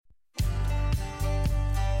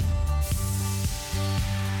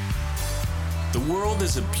The world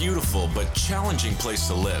is a beautiful but challenging place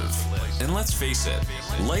to live. And let's face it,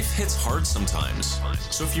 life hits hard sometimes.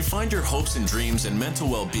 So if you find your hopes and dreams and mental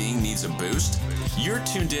well-being needs a boost, you're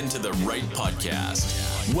tuned into the right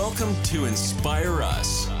podcast. Welcome to Inspire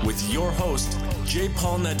Us with your host, J.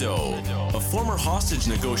 Paul Nadeau, a former hostage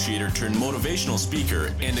negotiator turned motivational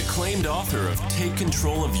speaker and acclaimed author of Take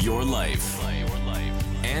Control of Your Life.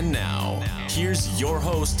 And now, here's your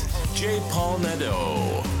host, J. Paul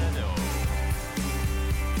Nadeau.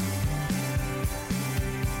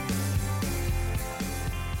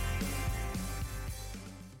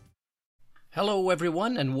 Hello,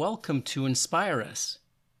 everyone, and welcome to Inspire Us.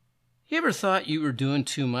 You ever thought you were doing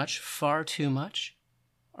too much, far too much?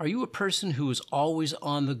 Are you a person who is always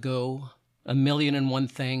on the go, a million and one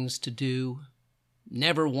things to do,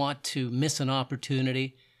 never want to miss an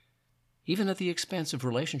opportunity, even at the expense of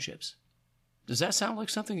relationships? Does that sound like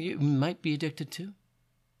something you might be addicted to?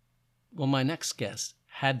 Well, my next guest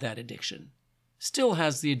had that addiction, still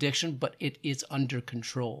has the addiction, but it is under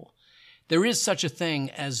control. There is such a thing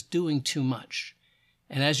as doing too much.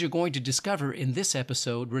 And as you're going to discover in this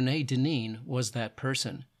episode, Renee Deneen was that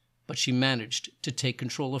person. But she managed to take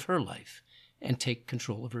control of her life and take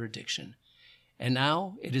control of her addiction. And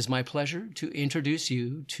now it is my pleasure to introduce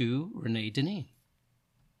you to Renee Deneen.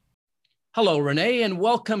 Hello, Renee, and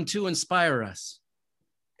welcome to Inspire Us.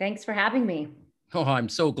 Thanks for having me. Oh, I'm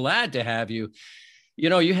so glad to have you. You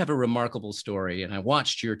know, you have a remarkable story, and I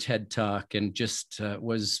watched your TED Talk and just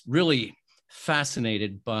was really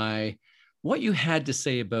fascinated by what you had to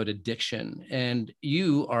say about addiction. And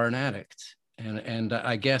you are an addict. And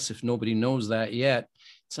I guess if nobody knows that yet,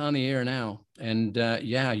 it's on the air now. And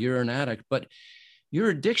yeah, you're an addict, but your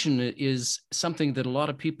addiction is something that a lot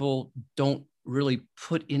of people don't really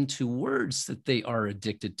put into words that they are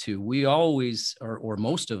addicted to. We always, or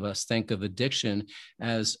most of us, think of addiction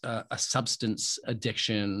as a substance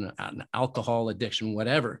addiction, an alcohol addiction,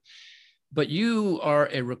 whatever. But you are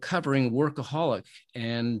a recovering workaholic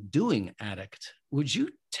and doing addict. Would you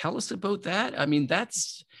tell us about that? I mean,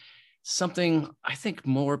 that's something I think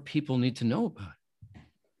more people need to know about.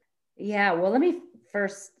 Yeah, well, let me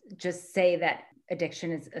first just say that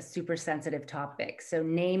addiction is a super sensitive topic. So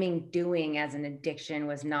naming doing as an addiction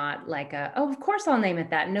was not like oh, of course I'll name it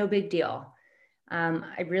that, no big deal.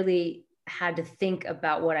 I really had to think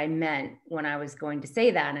about what I meant when I was going to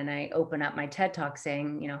say that. And I open up my TED Talk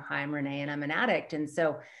saying, hi, I'm Renee and I'm an addict. And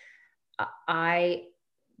so I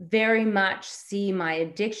very much see my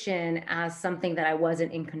addiction as something that I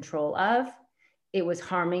wasn't in control of. It was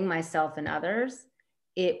harming myself and others.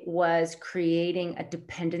 It was creating a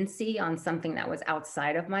dependency on something that was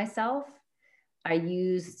outside of myself. I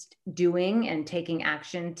used doing and taking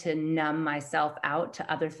action to numb myself out to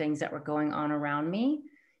other things that were going on around me.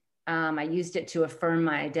 I used it to affirm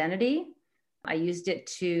my identity. I used it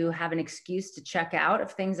to have an excuse to check out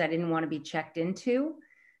of things I didn't want to be checked into.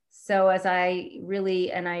 So as I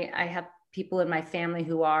have people in my family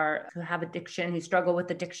who have addiction, who struggle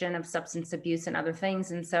with addiction of substance abuse and other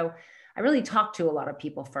things. And so I really talked to a lot of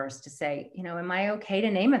people first to say, am I okay to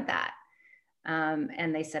name it that?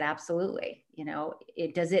 And they said, absolutely.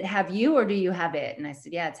 Does it have you or do you have it? And I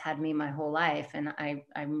said, yeah, it's had me my whole life. And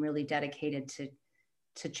I'm really dedicated to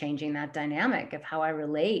changing that dynamic of how I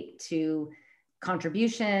relate to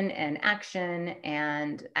contribution and action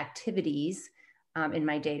and activities in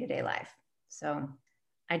my day-to-day life. So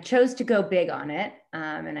I chose to go big on it.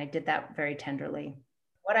 And I did that very tenderly.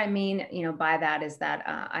 What I mean, by that is that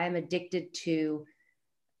I am addicted to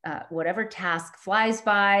whatever task flies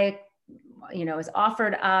by, is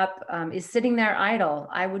offered up, is sitting there idle.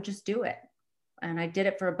 I would just do it. And I did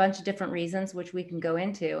it for a bunch of different reasons, which we can go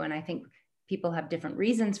into. And I think people have different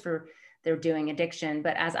reasons for their doing addiction.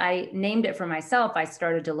 But as I named it for myself, I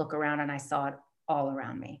started to look around and I saw it all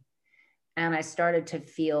around me. And I started to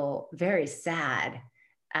feel very sad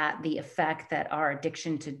at the effect that our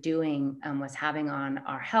addiction to doing was having on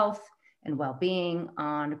our health and well-being,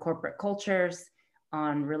 on corporate cultures,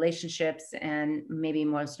 on relationships, and maybe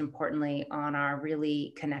most importantly, on our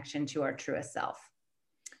really connection to our truest self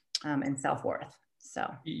and self-worth. So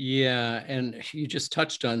yeah, and you just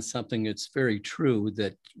touched on something that's very true,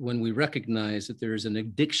 that when we recognize that there's an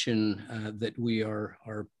addiction that we are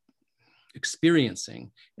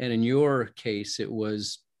experiencing, and in your case, it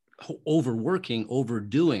was overworking,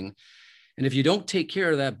 overdoing. And if you don't take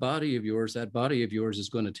care of that body of yours is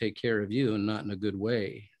going to take care of you, and not in a good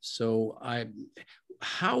way. So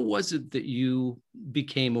how was it that you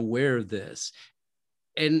became aware of this?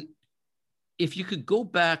 And if you could go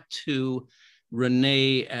back to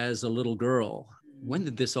Renee as a little girl, When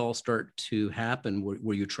did this all start to happen?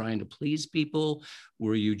 Were you trying to please people?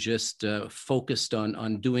 Were you just focused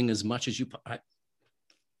on doing as much as you?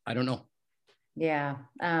 I don't know. Yeah.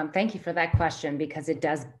 Thank you for that question, because it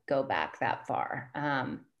does go back that far.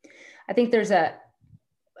 I think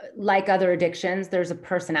like other addictions, there's a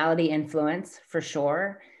personality influence for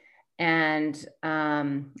sure. And I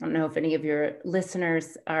don't know if any of your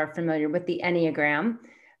listeners are familiar with the Enneagram.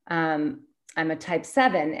 I'm a type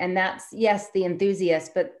 7, and that's, yes, the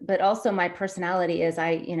enthusiast, but also my personality is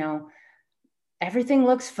everything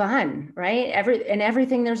looks fun, right?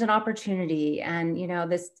 Everything, there's an opportunity. And,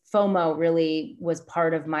 this FOMO really was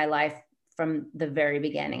part of my life from the very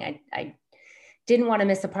beginning. I didn't want to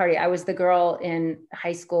miss a party. I was the girl in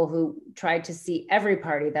high school who tried to see every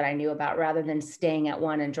party that I knew about rather than staying at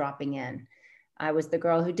one and dropping in. I was the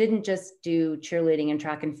girl who didn't just do cheerleading and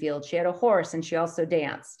track and field. She had a horse and she also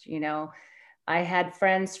danced, I had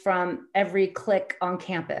friends from every clique on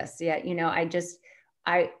campus. Yeah.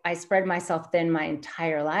 I spread myself thin my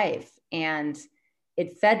entire life, and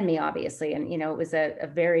it fed me, obviously. And, it was a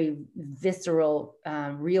very visceral,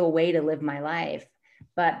 real way to live my life.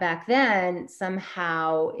 But back then,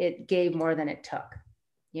 somehow it gave more than it took.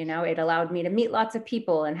 It allowed me to meet lots of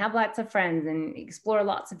people and have lots of friends and explore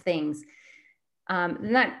lots of things.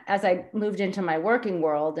 And that, as I moved into my working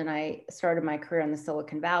world and I started my career in the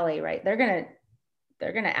Silicon Valley, right, they're going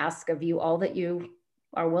to ask of you all that you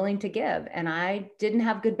are willing to give. And I didn't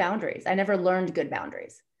have good boundaries. I never learned good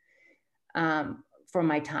boundaries for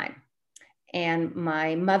my time. And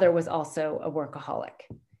my mother was also a workaholic.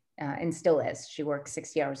 And still is. She works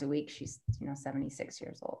 60 hours a week. She's, 76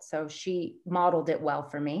 years old. So she modeled it well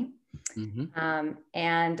for me. Mm-hmm.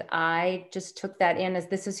 And I just took that in as,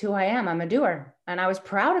 this is who I am. I'm a doer. And I was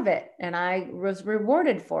proud of it. And I was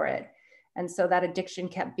rewarded for it. And so that addiction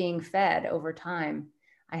kept being fed over time.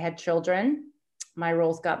 I had children. My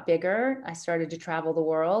roles got bigger. I started to travel the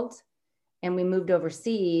world, and we moved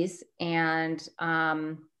overseas. And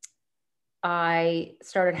I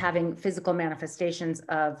started having physical manifestations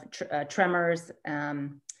of tremors.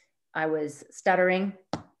 I was stuttering,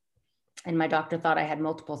 and my doctor thought I had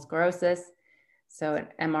multiple sclerosis. So an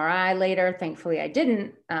MRI later, thankfully I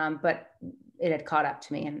didn't, but it had caught up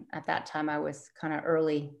to me. And at that time I was kind of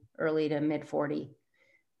early to mid 40.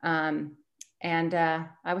 And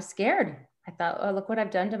I was scared. I thought, oh, look what I've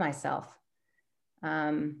done to myself.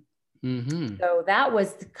 Mm-hmm. So that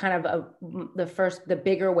was kind of the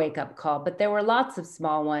bigger wake up call, but there were lots of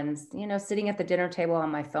small ones, sitting at the dinner table on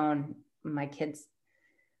my phone, my kids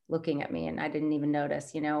looking at me and I didn't even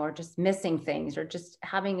notice, or just missing things, or just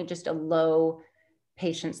having just a low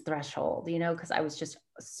patience threshold, because I was just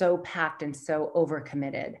so packed and so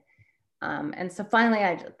overcommitted. And so finally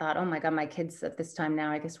I thought, oh my God, my kids at this time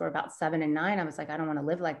now, I guess we're about 7 and 9. I was like, I don't want to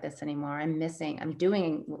live like this anymore. I'm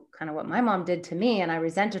doing kind of what my mom did to me, and I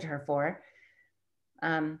resented her for.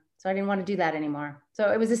 So I didn't want to do that anymore.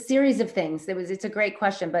 So it was a series of things. It's a great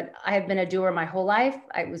question, but I have been a doer my whole life.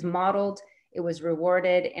 I was modeled, it was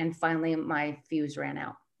rewarded. And finally my fuse ran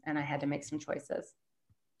out and I had to make some choices.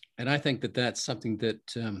 And I think that that's something that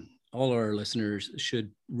all our listeners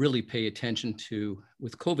should really pay attention to.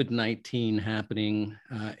 With COVID-19 happening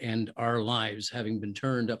and our lives having been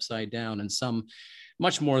turned upside down, and some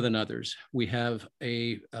much more than others, we have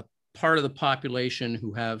a part of the population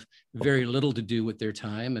who have very little to do with their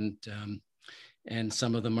time, and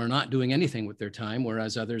some of them are not doing anything with their time,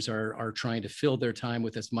 whereas others are trying to fill their time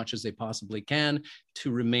with as much as they possibly can to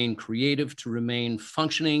remain creative, to remain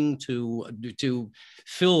functioning, to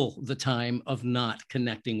fill the time of not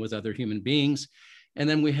connecting with other human beings. And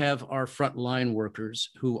then we have our frontline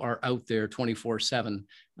workers who are out there 24/7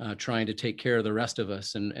 trying to take care of the rest of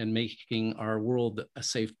us and making our world a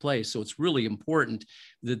safe place. So it's really important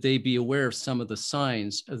that they be aware of some of the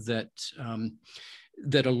signs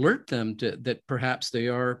that alert them that perhaps they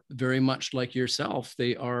are very much like yourself.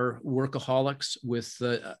 They are workaholics with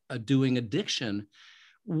a doing addiction.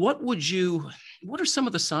 What are some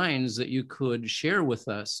of the signs that you could share with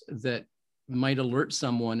us that might alert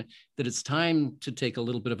someone that it's time to take a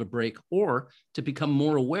little bit of a break, or to become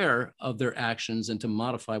more aware of their actions and to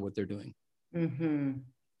modify what they're doing? Mm-hmm.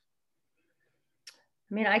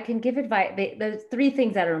 I mean, I can give advice. There's 3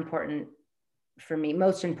 things that are important for me,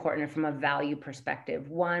 most important from a value perspective.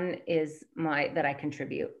 One is that I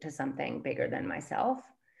contribute to something bigger than myself.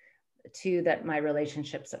 2, that my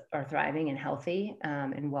relationships are thriving and healthy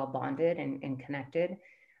and well bonded and connected.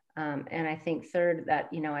 And I think 3rd, that,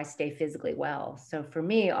 I stay physically well. So for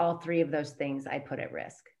me, all 3 of those things I put at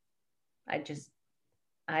risk. I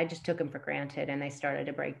just took them for granted and they started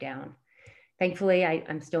to break down. Thankfully,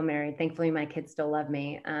 I'm still married. Thankfully, my kids still love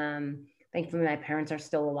me. Thankfully, my parents are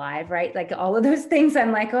still alive, right? Like all of those things,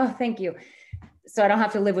 I'm like, oh, thank you. So I don't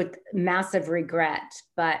have to live with massive regret.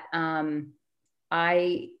 But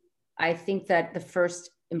I think that the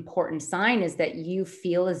first important sign is that you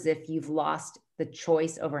feel as if you've lost the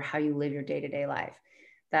choice over how you live your day-to-day life.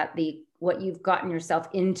 That what you've gotten yourself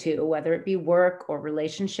into, whether it be work or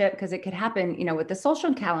relationship, because it could happen, with the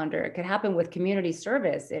social calendar, it could happen with community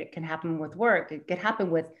service, it can happen with work, it could happen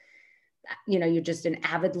with, you're just an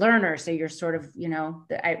avid learner. So you're sort of,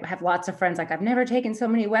 I have lots of friends, like I've never taken so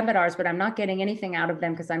many webinars, but I'm not getting anything out of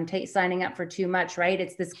them because I'm signing up for too much, right?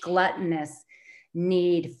 It's this gluttonous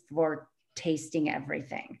need for tasting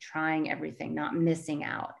everything, trying everything, not missing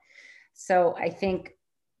out. So I think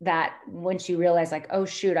that once you realize like, oh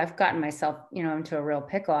shoot, I've gotten myself, into a real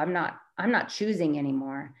pickle. I'm not choosing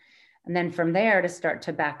anymore. And then from there to start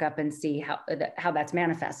to back up and see how that's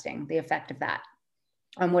manifesting, the effect of that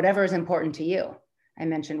on whatever is important to you. I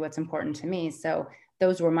mentioned what's important to me. So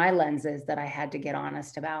those were my lenses that I had to get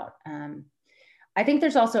honest about. I think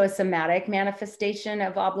there's also a somatic manifestation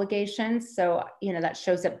of obligations. So, that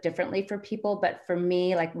shows up differently for people. But for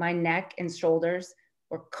me, like my neck and shoulders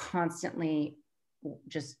were constantly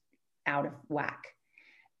just out of whack.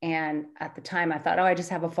 And at the time I thought, oh, I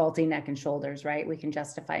just have a faulty neck and shoulders, right? We can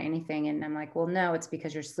justify anything. And I'm like, well, no, it's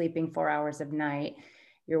because you're sleeping 4 hours of night.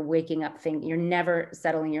 You're waking up thinking, you're never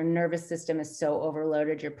settling. Your nervous system is so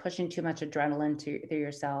overloaded. You're pushing too much adrenaline through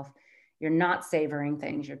yourself. You're not savoring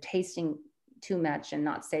things. You're tasting too much and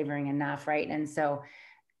not savoring enough, right? And so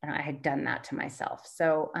I had done that to myself.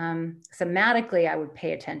 So somatically, I would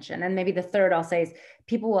pay attention. And maybe the third I'll say is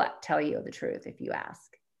people will tell you the truth if you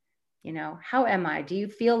ask. How am I? Do you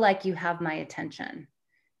feel like you have my attention?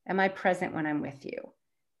 Am I present when I'm with you?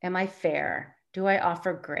 Am I fair? Do I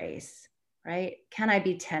offer grace? Right? Can I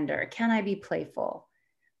be tender? Can I be playful?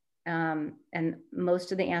 And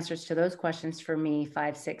most of the answers to those questions for me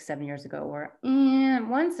 5, 6, 7 years ago were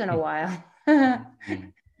once in a while.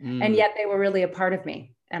 And yet they were really a part of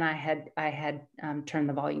me. And I had turned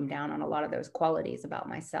the volume down on a lot of those qualities about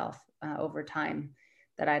myself over time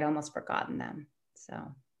that I'd almost forgotten them. So,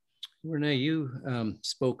 Renee, you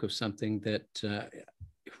spoke of something that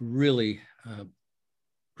really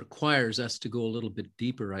requires us to go a little bit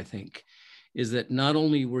deeper, I think, is that not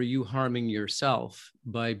only were you harming yourself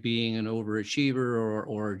by being an overachiever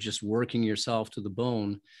or just working yourself to the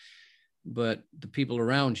bone, but the people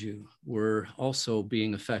around you were also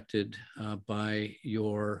being affected by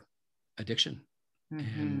your addiction.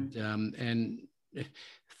 Mm-hmm. And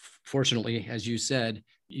fortunately, as you said,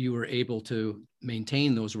 you were able to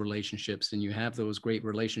maintain those relationships and you have those great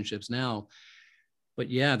relationships now. But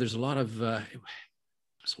yeah, there's a lot of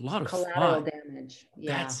collateral damage.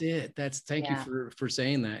 Yeah. That's it. Thank you for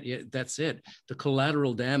saying that. Yeah, that's it. The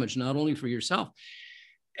collateral damage, not only for yourself,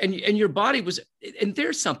 and your body was, and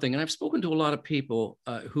there's something, and I've spoken to a lot of people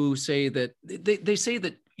who say that they say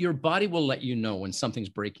that your body will let you know when something's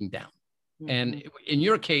breaking down. Mm-hmm. And in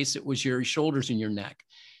your case, it was your shoulders and your neck.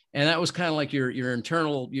 And that was kind of like your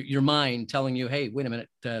internal, your mind telling you, hey, wait a minute,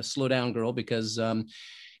 slow down, girl, because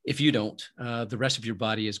if you don't, the rest of your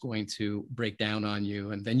body is going to break down on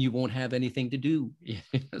you and then you won't have anything to do.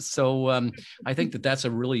 So I think that's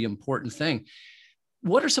a really important thing.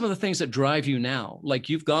 What are some of the things that drive you now? Like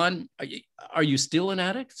you've gone, are you still an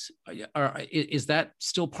addict? Is that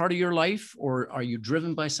still part of your life, or are you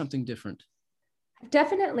driven by something different? I've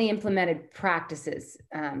definitely implemented practices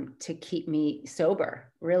to keep me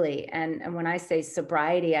sober, really. And when I say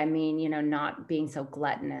sobriety, I mean, not being so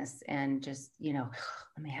gluttonous and just,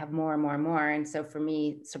 let me have more and more and more. And so for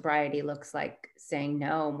me, sobriety looks like saying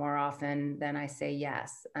no more often than I say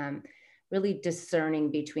yes. Really discerning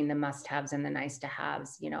between the must-haves and the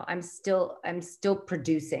nice-to-haves. I'm still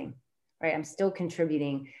producing, right? I'm still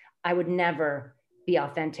contributing. I would never be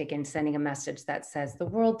authentic in sending a message that says the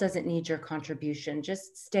world doesn't need your contribution,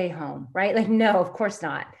 just stay home, right? Like, no, of course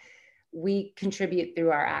not. We contribute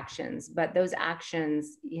through our actions, but those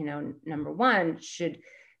actions, number one, should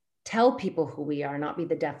tell people who we are, not be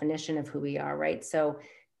the definition of who we are, right? So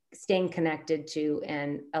staying connected to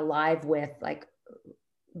and alive with, like,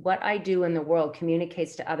 what I do in the world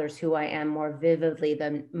communicates to others who I am more vividly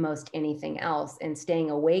than most anything else, and staying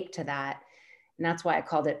awake to that. And that's why I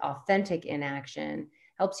called it authentic inaction.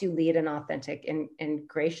 Helps you lead an authentic and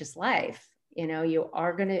gracious life. You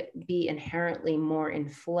are going to be inherently more in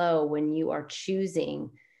flow when you are choosing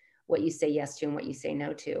what you say yes to and what you say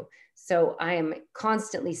no to. So I am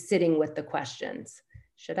constantly sitting with the questions.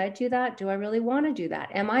 Should I do that? Do I really want to do that?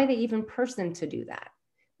 Am I the even person to do that?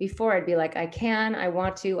 Before I'd be like, I can, I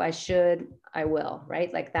want to, I should, I will,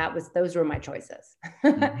 right? Like those were my choices.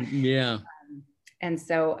 Yeah. And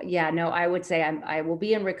so, yeah, no, I would say I will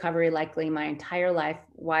be in recovery likely my entire life.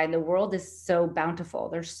 Why? The world is so bountiful.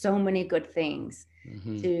 There's so many good things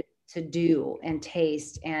to do and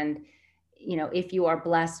taste. And, you know, if you are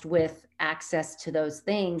blessed with access to those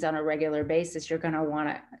things on a regular basis, you're going to want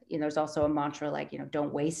to, you know, there's also a mantra like, you know,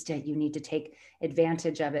 don't waste it. You need to take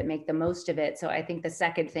advantage of it, make the most of it. So I think the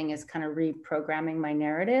second thing is kind of reprogramming my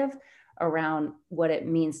narrative around what it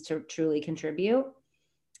means to truly contribute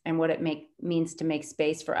and what it means to make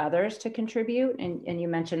space for others to contribute. And you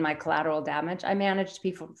mentioned my collateral damage. I managed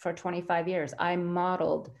people for 25 years. I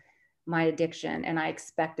modeled my addiction, and I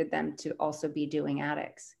expected them to also be doing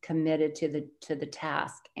addicts, committed to the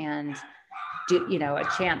task, and do, you know, a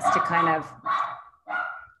chance to kind of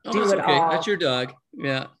do it okay. all. That's your dog.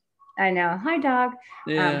 Yeah. I know. Hi, dog.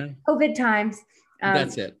 Yeah. COVID times.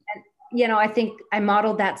 That's it. And, you know, I think I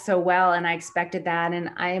modeled that so well, and I expected that. And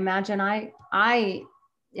I imagine I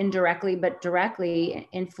indirectly but directly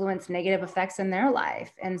influence negative effects in their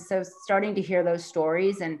life. And so starting to hear those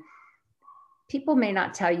stories, and people may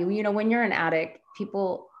not tell you, you know, when you're an addict,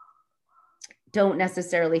 people don't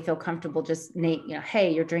necessarily feel comfortable just you know,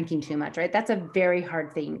 hey, you're drinking too much, right? That's a very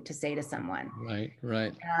hard thing to say to someone.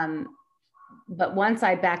 Right. But once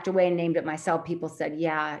I backed away and named it myself, people said,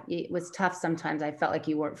 yeah, it was tough. Sometimes I felt like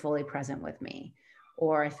you weren't fully present with me,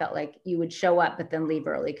 or I felt like you would show up, but then leave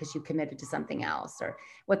early because you committed to something else. Or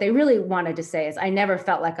what they really wanted to say is, I never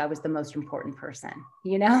felt like I was the most important person,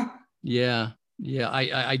 you know? Yeah.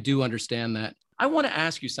 I do understand that. I want to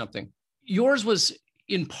ask you something. Yours was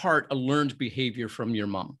in part a learned behavior from your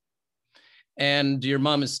mom. And your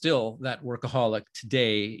mom is still that workaholic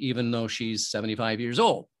today, even though she's 75 years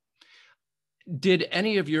old. Did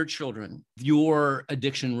any of your children, your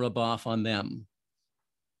addiction rub off on them?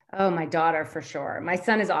 Oh, my daughter, for sure. My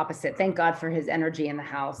son is opposite. Thank God for his energy in the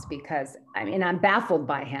house, because I mean, I'm baffled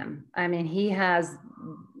by him. I mean, he has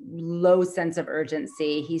low sense of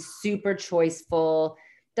urgency. He's super choiceful,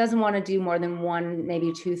 doesn't want to do more than one,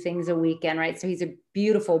 maybe two things a weekend, right? So he's a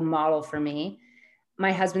beautiful model for me.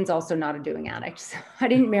 My husband's also not a doing addict. So I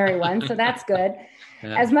didn't marry one, so that's good.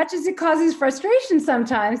 Yeah. As much as it causes frustration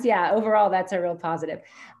sometimes, yeah, overall, that's a real positive.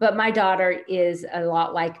 But my daughter is a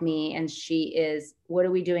lot like me, and she is, what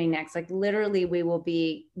are we doing next? Like literally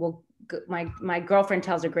my girlfriend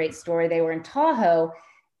tells a great story. They were in Tahoe,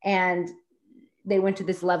 and they went to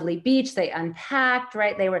this lovely beach. They unpacked,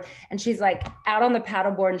 right? And she's like out on the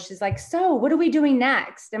paddleboard, and she's like, so what are we doing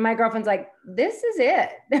next? And my girlfriend's like, this is it.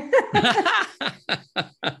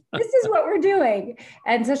 This is what we're doing.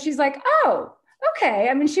 And so she's like, oh, okay.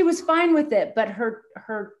 I mean, she was fine with it, but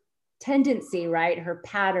her tendency, right? Her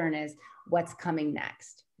pattern is what's coming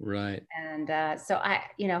next. Right. And so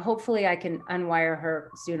hopefully I can unwire her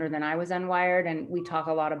sooner than I was unwired. And we talk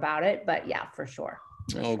a lot about it, but yeah, for sure.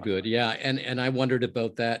 Oh, good. Yeah. And I wondered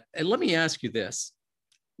about that. And let me ask you this.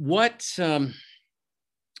 What,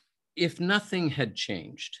 if nothing had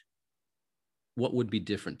changed, what would be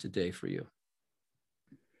different today for you?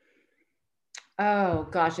 Oh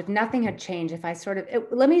gosh, if nothing had changed,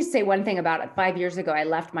 let me say one thing about it. 5 years ago, I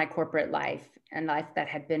left my corporate life and life that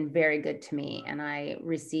had been very good to me. And I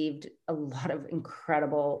received a lot of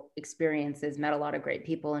incredible experiences, met a lot of great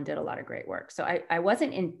people, and did a lot of great work. So I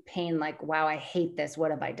wasn't in pain like, wow, I hate this. What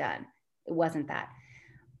have I done? It wasn't that.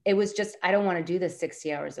 It was just, I don't want to do this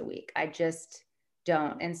 60 hours a week. I just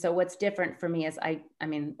don't. And so what's different for me is I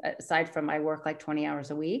mean, aside from I work like 20 hours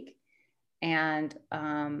a week, and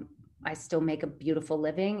I still make a beautiful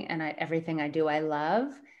living, and everything I do, I love.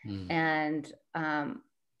 And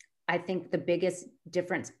I think the biggest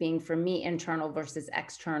difference being for me internal versus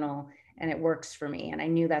external, and it works for me. And I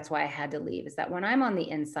knew that's why I had to leave, is that when I'm on the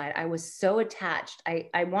inside, I was so attached.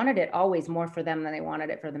 I wanted it always more for them than they wanted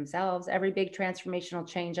it for themselves. Every big transformational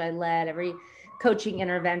change I led, every coaching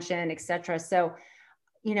intervention, et cetera. So,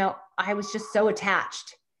 I was just so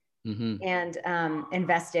attached and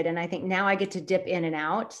invested. And I think now I get to dip in and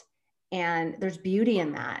out. And there's beauty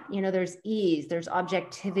in that. There's ease, there's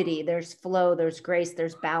objectivity, there's flow, there's grace,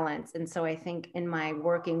 there's balance. And so I think in my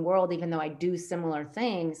working world, even though I do similar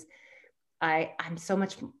things, I'm so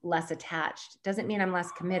much less attached. Doesn't mean I'm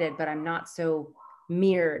less committed, but I'm not so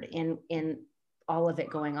mirrored in all of it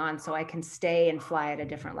going on. So I can stay and fly at a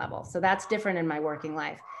different level. So that's different in my working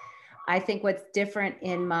life. I think what's different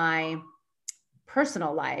in my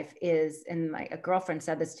personal life is, and a girlfriend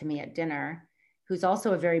said this to me at dinner, who's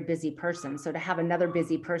also a very busy person. So to have another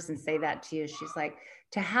busy person say that to you, she's like,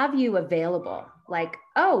 to have you available, like,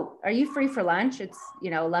 oh, are you free for lunch? It's,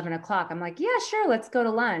 11 o'clock. I'm like, yeah, sure. Let's go to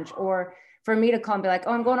lunch. Or for me to call and be like,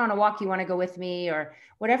 oh, I'm going on a walk. You want to go with me? Or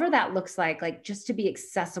whatever that looks like just to be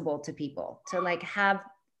accessible to people, to like have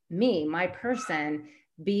me, my person,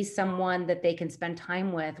 be someone that they can spend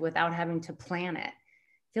time with without having to plan it.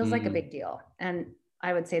 Feels like a big deal. And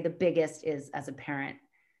I would say the biggest is, as a parent,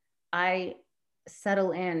 I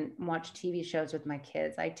settle in, watch TV shows with my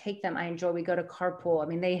kids. I take them, I enjoy, we go to carpool. I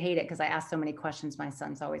mean, they hate it because I ask so many questions. My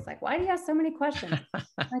son's always like, why do you ask so many questions?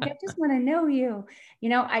 Like, I just want to know you. You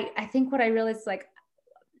know, I think what I realized, like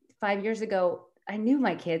 5 years ago, I knew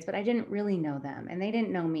my kids, but I didn't really know them and they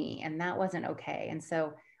didn't know me, and that wasn't okay. And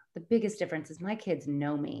so the biggest difference is my kids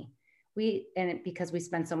know me. Because we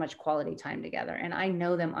spend so much quality time together, and I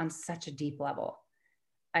know them on such a deep level.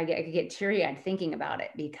 I get teary-eyed thinking about it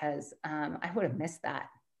because I would have missed that.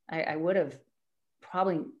 I would have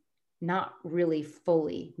probably not really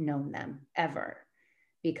fully known them ever,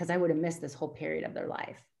 because I would have missed this whole period of their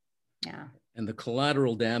life. Yeah. And the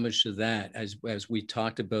collateral damage to that, as we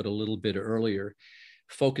talked about a little bit earlier,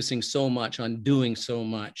 focusing so much on doing so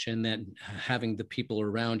much, and then having the people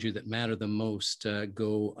around you that matter the most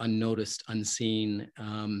go unnoticed, unseen,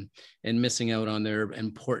 and missing out on their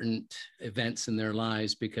important events in their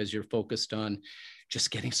lives because you're focused on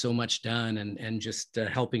just getting so much done and just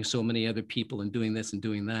helping so many other people and doing this and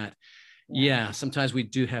doing that. Yeah, sometimes we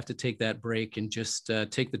do have to take that break and just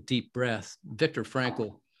take the deep breath. Viktor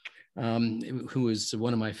Frankl, who is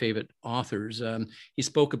one of my favorite authors, he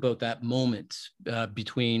spoke about that moment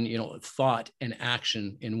between, thought and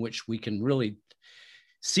action, in which we can really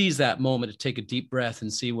seize that moment to take a deep breath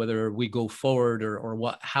and see whether we go forward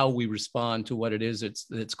or how we respond to what it is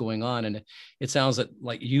that's going on. And it sounds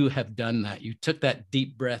like you have done that. You took that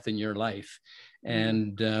deep breath in your life,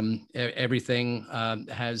 and everything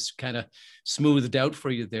has kind of smoothed out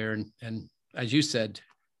for you there. And as you said,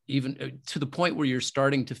 even to the point where you're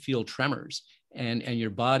starting to feel tremors and your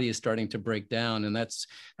body is starting to break down, and that's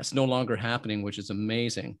no longer happening, which is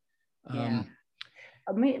amazing.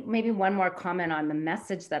 Maybe one more comment on the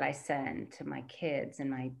message that I send to my kids and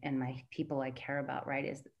my people I care about, right?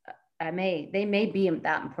 Is they may be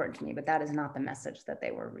that important to me, but that is not the message that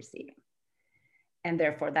they were receiving. And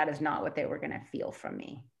therefore that is not what they were going to feel from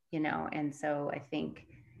me,? And so I think,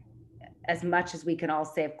 as much as we can all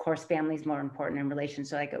say, of course, family is more important in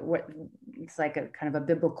relationships, it's like a kind of a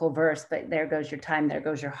biblical verse, but there goes your time, there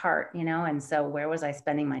goes your heart, And so where was I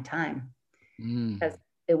spending my time? Because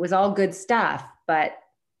it was all good stuff, but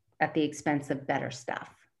at the expense of better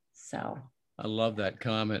stuff. So I love that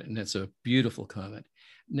comment, and it's a beautiful comment.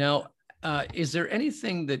 Now, is there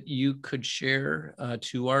anything that you could share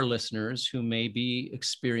to our listeners who may be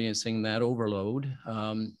experiencing that overload?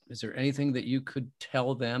 Is there anything that you could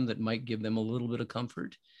tell them that might give them a little bit of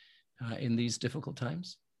comfort in these difficult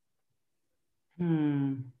times?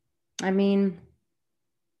 I mean,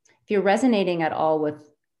 if you're resonating at all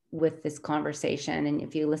with this conversation, and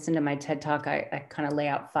if you listen to my TED Talk, I kind of lay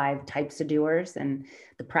out 5 types of doers, and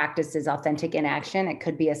the practice is authentic inaction. It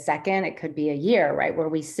could be a second, it could be a year, right? Where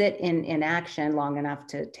we sit in action long enough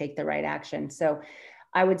to take the right action. So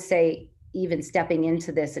I would say, even stepping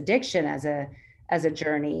into this addiction as a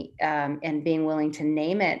journey, and being willing to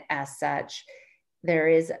name it as such, there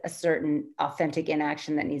is a certain authentic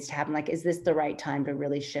inaction that needs to happen. Like, is this the right time to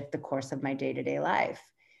really shift the course of my day-to-day life?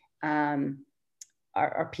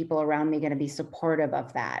 Are people around me going to be supportive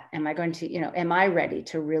of that? Am I going to, am I ready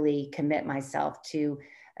to really commit myself to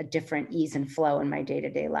a different ease and flow in my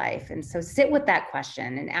day-to-day life? And so sit with that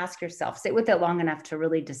question and ask yourself, sit with it long enough to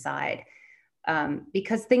really decide,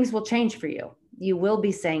 because things will change for you. You will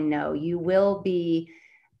be saying no. You will be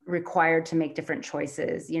required to make different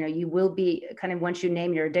choices. You will be kind of, once you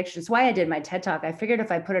name your addiction. It's why I did my TED Talk. I figured if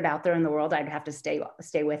I put it out there in the world, I'd have to stay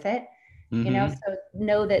with it. So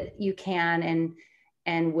know that you can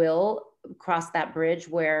and will cross that bridge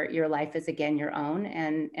where your life is again your own,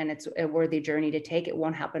 and it's a worthy journey to take. It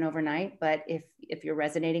won't happen overnight, but if you're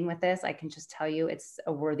resonating with this, I can just tell you it's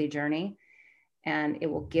a worthy journey, and it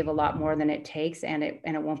will give a lot more than it takes, and it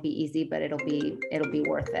won't be easy, but it'll be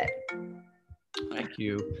worth it. Thank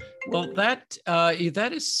you. Well, that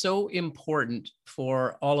is so important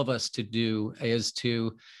for all of us to do, is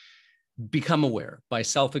to become aware by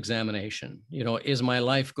self-examination. Is my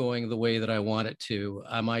life going the way that I want it to?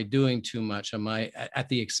 Am I doing too much? Am I at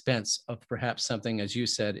the expense of perhaps something, as you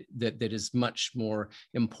said, that is much more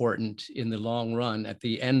important in the long run? At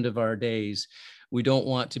the end of our days, we don't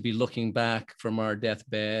want to be looking back from our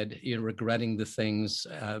deathbed, regretting the things,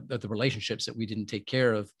 the relationships that we didn't take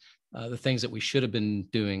care of, the things that we should have been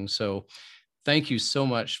doing. So thank you so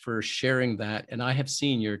much for sharing that. And I have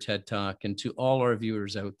seen your TED Talk, and to all our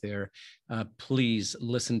viewers out there, please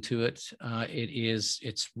listen to it.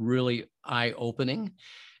 It's really eye-opening.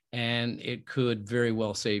 and it could very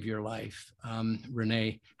well save your life.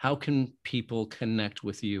 Renee, how can people connect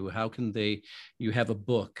with you? How can you have a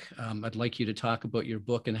book. I'd like you to talk about your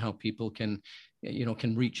book and how people can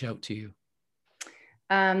reach out to you.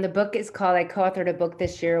 The book is called, I co-authored a book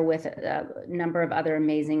this year with a number of other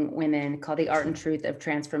amazing women called The Art and Truth of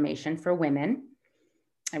Transformation for Women.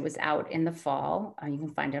 It was out in the fall. You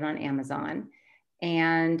can find it on Amazon.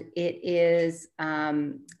 And it is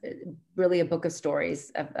really a book of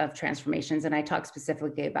stories of transformations. And I talk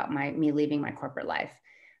specifically about me leaving my corporate life.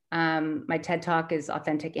 My TED Talk is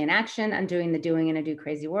Authentic in Action, Undoing the Doing in a Do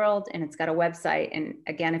Crazy World. And it's got a website. And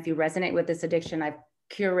again, if you resonate with this addiction, I've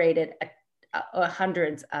curated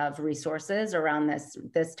hundreds of resources around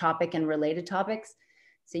this topic and related topics.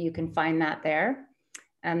 So you can find that there.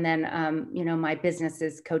 And then, my business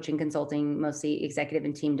is coaching, consulting, mostly executive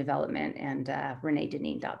and team development, and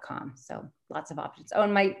reneedeneen.com. So lots of options. Oh,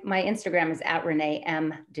 and my Instagram is at Renee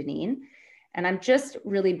M. Deneen. And I'm just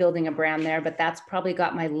really building a brand there, but that's probably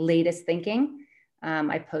got my latest thinking.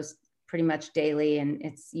 I post pretty much daily, and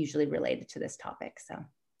it's usually related to this topic. So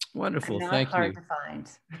wonderful. Not Thank hard you. To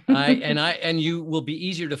find. And you will be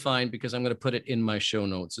easier to find because I'm going to put it in my show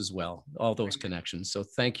notes as well, all those connections. So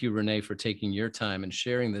thank you, Renee, for taking your time and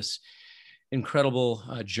sharing this incredible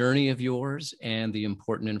journey of yours and the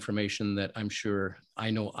important information that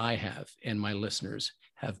I know I have and my listeners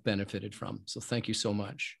have benefited from. So thank you so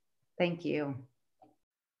much. Thank you.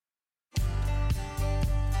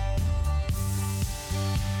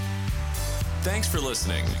 Thanks for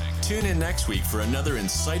listening. Tune in next week for another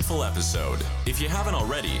insightful episode. If you haven't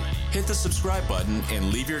already, hit the subscribe button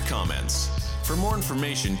and leave your comments. For more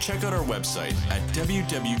information, check out our website at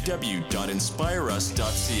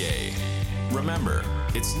www.inspireus.ca. Remember,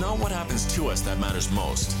 it's not what happens to us that matters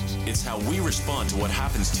most. It's how we respond to what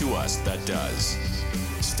happens to us that does.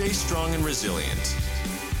 Stay strong and resilient.